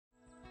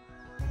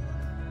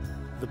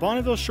The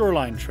Bonneville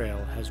Shoreline Trail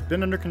has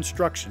been under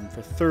construction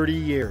for 30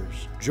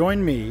 years.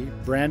 Join me,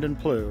 Brent and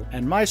Plewe,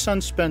 and my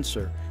son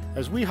Spencer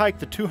as we hike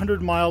the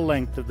 200-mile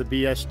length of the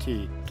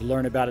BST to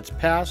learn about its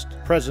past,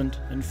 present,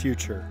 and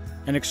future,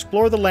 and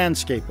explore the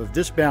landscape of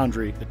this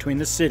boundary between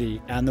the city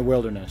and the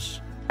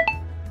wilderness.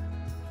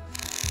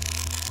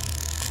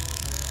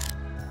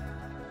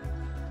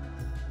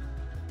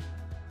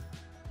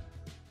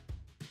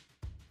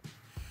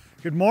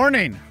 Good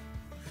morning.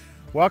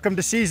 Welcome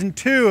to Season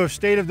 2 of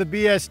State of the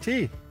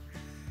BST.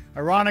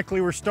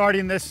 Ironically, we're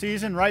starting this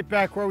season right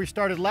back where we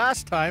started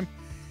last time,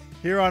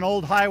 here on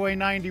Old Highway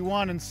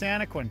 91 in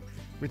Santaquin.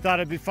 We thought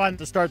it'd be fun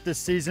to start this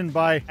season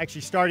by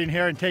actually starting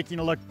here and taking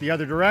a look the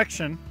other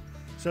direction.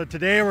 So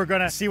today we're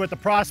going to see what the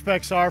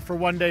prospects are for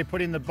one day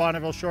putting the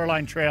Bonneville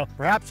Shoreline Trail,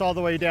 perhaps all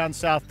the way down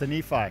south to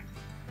Nephi.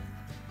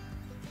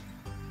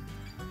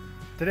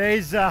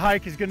 Today's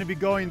hike is going to be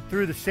going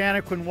through the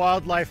Santaquin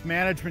Wildlife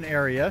Management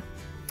Area.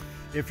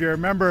 If you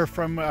remember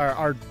from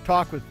our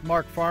talk with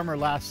Mark Farmer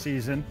last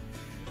season,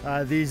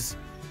 these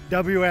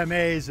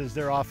WMAs, as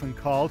they're often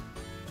called,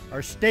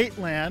 are state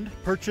land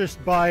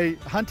purchased by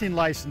hunting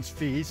license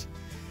fees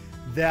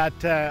that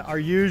are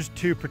used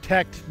to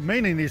protect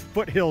mainly these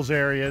foothills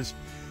areas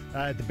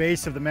at the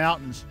base of the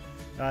mountains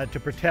to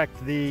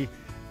protect the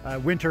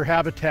winter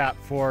habitat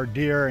for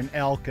deer and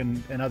elk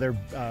and other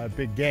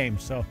big game.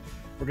 So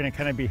we're going to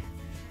kind of be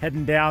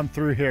heading down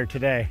through here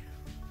today.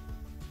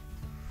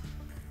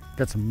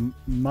 Got some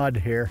mud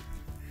here.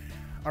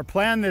 Our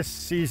plan this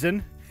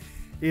season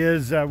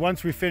is,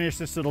 once we finish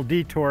this little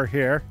detour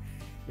here,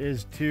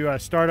 is to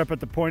start up at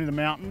the point of the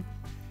mountain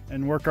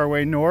and work our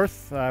way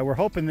north. We're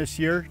hoping this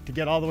year to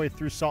get all the way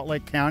through Salt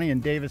Lake County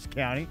and Davis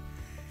County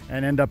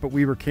and end up at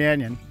Weber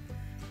Canyon.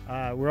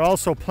 We're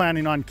also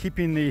planning on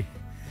keeping the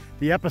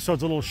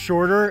episodes a little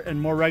shorter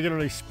and more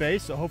regularly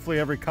spaced, so hopefully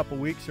every couple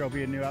weeks there'll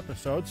be a new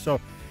episode.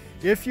 So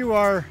if you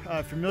are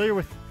familiar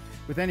with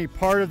any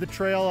part of the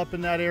trail up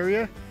in that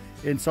area,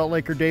 in Salt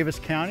Lake or Davis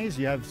counties,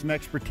 you have some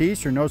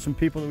expertise or know some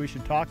people that we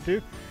should talk to,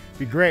 it'd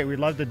be great. We'd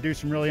love to do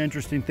some really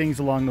interesting things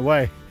along the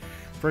way.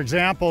 For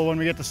example, when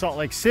we get to Salt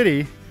Lake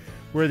City,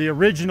 where the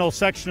original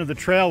section of the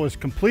trail was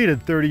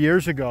completed 30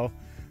 years ago,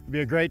 it'd be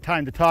a great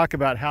time to talk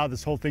about how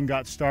this whole thing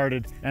got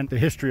started and the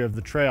history of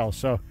the trail.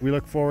 So we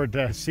look forward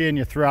to seeing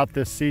you throughout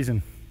this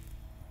season.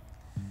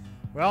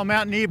 Well,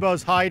 Mount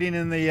Nebo's hiding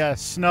in the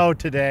snow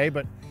today,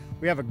 but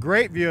we have a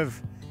great view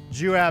of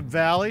Juab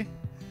Valley.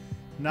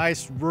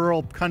 Nice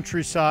rural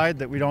countryside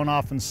that we don't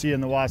often see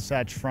in the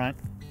Wasatch Front.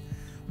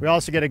 We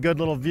also get a good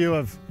little view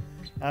of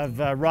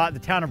the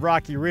town of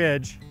Rocky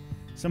Ridge.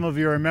 Some of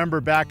you remember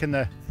back in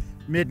the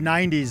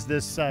mid-90s,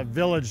 this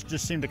village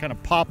just seemed to kind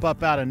of pop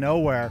up out of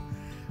nowhere.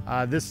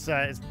 This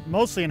is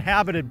mostly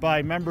inhabited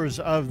by members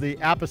of the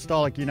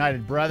Apostolic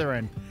United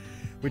Brethren,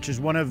 which is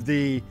one of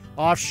the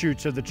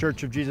offshoots of the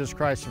Church of Jesus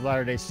Christ of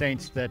Latter-day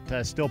Saints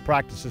that still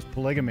practices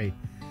polygamy.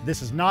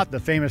 This is not the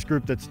famous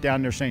group that's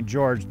down near St.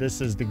 George.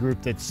 This is the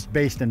group that's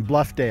based in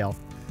Bluffdale.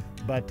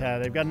 But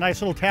they've got a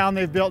nice little town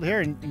they've built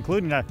here,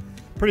 including a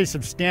pretty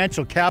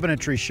substantial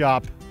cabinetry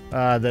shop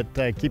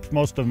that keeps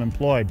most of them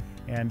employed.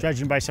 And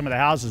judging by some of the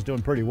houses,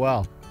 doing pretty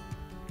well.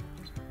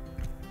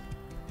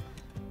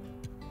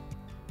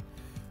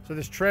 So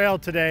this trail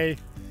today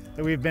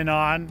that we've been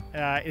on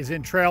is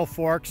in Trail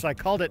Forks. I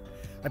put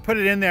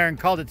it in there and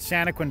called it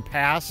Santaquin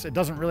Pass. It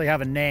doesn't really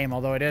have a name,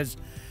 although it is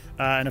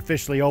an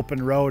officially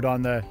open road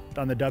on the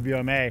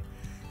WMA.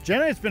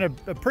 Generally, it's been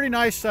a pretty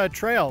nice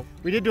trail.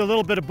 We did do a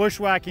little bit of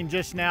bushwhacking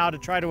just now to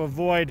try to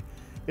avoid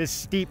this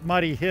steep,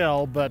 muddy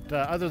hill, but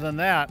other than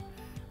that,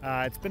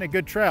 it's been a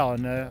good trail,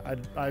 and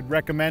I'd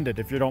recommend it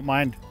if you don't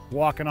mind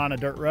walking on a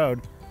dirt road.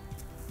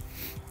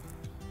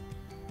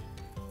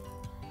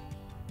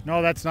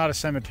 No, that's not a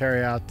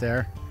cemetery out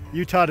there.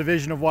 Utah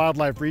Division of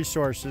Wildlife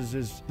Resources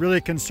is really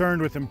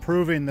concerned with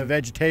improving the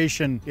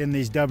vegetation in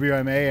these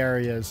WMA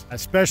areas,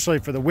 especially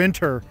for the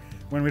winter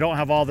when we don't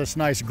have all this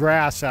nice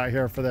grass out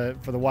here for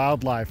the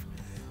wildlife.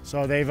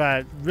 So they've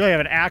really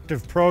have an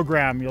active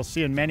program you'll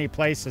see in many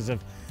places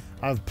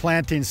of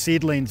planting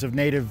seedlings of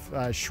native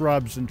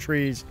shrubs and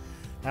trees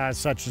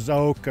such as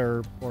oak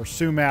or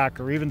sumac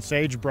or even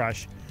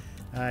sagebrush.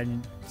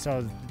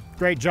 So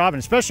great job, and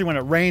especially when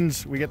it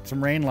rains, we get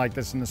some rain like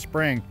this in the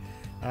spring.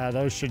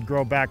 Those should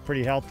grow back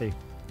pretty healthy.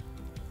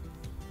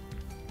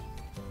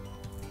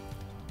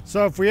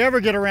 So if we ever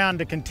get around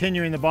to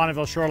continuing the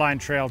Bonneville Shoreline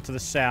Trail to the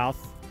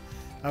south,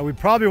 we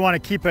probably want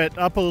to keep it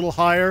up a little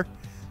higher,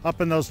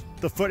 up in the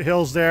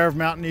foothills there of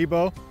Mount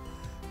Nebo.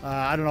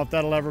 I don't know if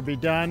that'll ever be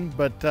done,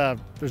 but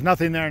there's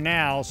nothing there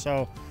now,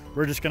 so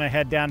we're just going to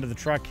head down to the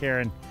truck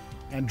here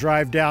and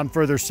drive down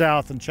further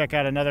south and check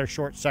out another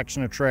short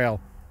section of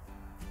trail.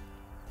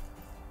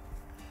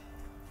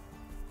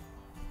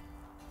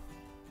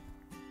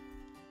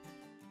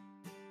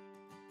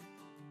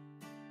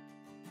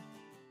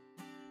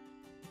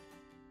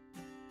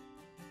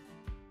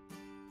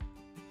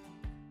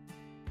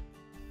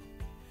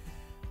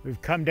 We've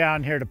come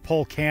down here to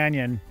Pole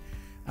Canyon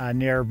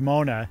near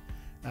Mona.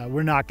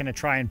 We're not going to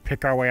try and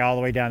pick our way all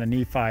the way down to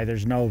Nephi.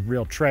 There's no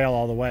real trail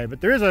all the way,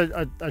 but there is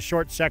a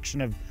short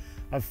section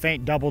of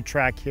faint double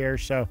track here,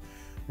 so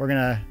we're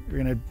gonna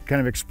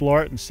kind of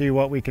explore it and see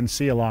what we can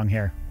see along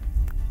here.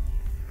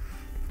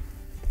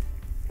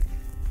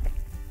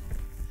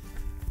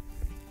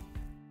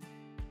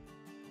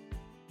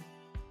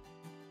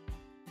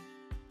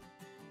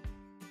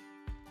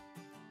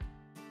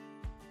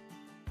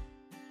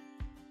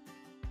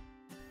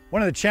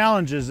 One of the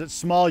challenges that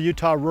small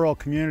Utah rural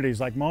communities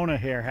like Mona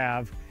here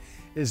have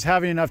is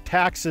having enough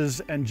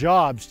taxes and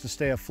jobs to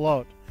stay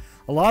afloat.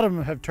 A lot of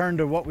them have turned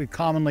to what we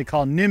commonly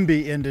call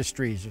NIMBY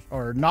industries,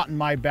 or not in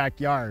my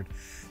backyard.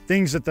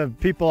 Things that the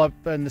people up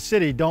in the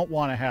city don't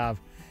want to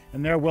have,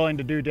 and they're willing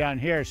to do down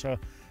here. So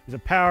there's a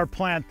power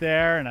plant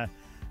there, and a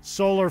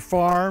solar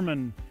farm,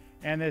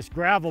 and this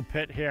gravel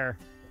pit here.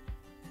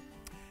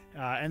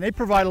 And they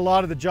provide a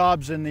lot of the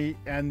jobs and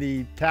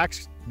the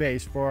tax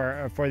base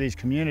for these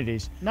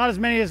communities. Not as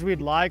many as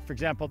we'd like. For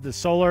example, the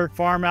solar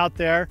farm out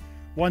there,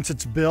 once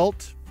it's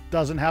built,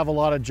 doesn't have a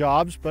lot of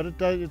jobs, but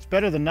it's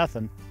better than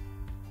nothing.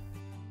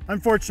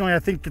 Unfortunately, I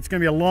think it's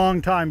going to be a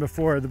long time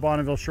before the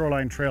Bonneville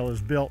Shoreline Trail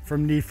is built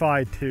from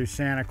Nephi to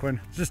Santaquin.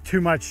 It's just too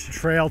much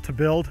trail to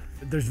build.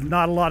 There's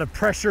not a lot of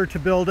pressure to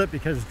build it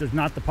because there's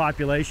not the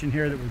population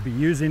here that would be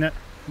using it.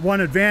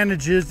 One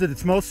advantage is that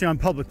it's mostly on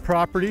public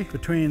property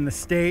between the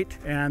state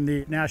and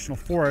the National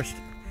Forest.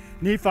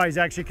 Nephi is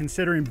actually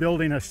considering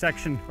building a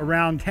section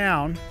around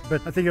town,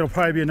 but I think it'll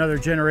probably be another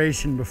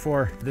generation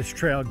before this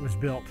trail was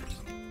built.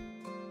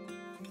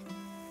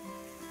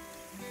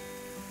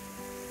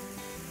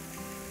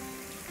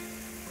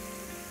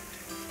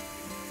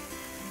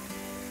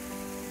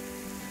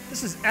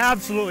 This is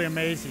absolutely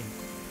amazing.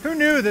 Who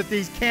knew that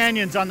these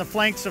canyons on the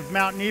flanks of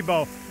Mount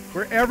Nebo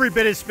were every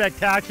bit as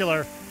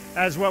spectacular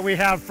as what we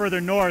have further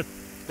north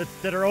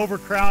that are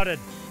overcrowded?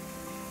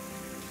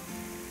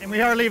 And we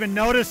hardly even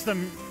notice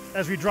them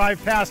as we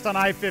drive past on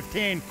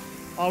I-15.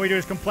 All we do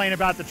is complain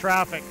about the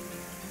traffic.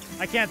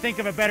 I can't think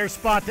of a better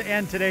spot to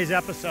end today's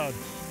episode.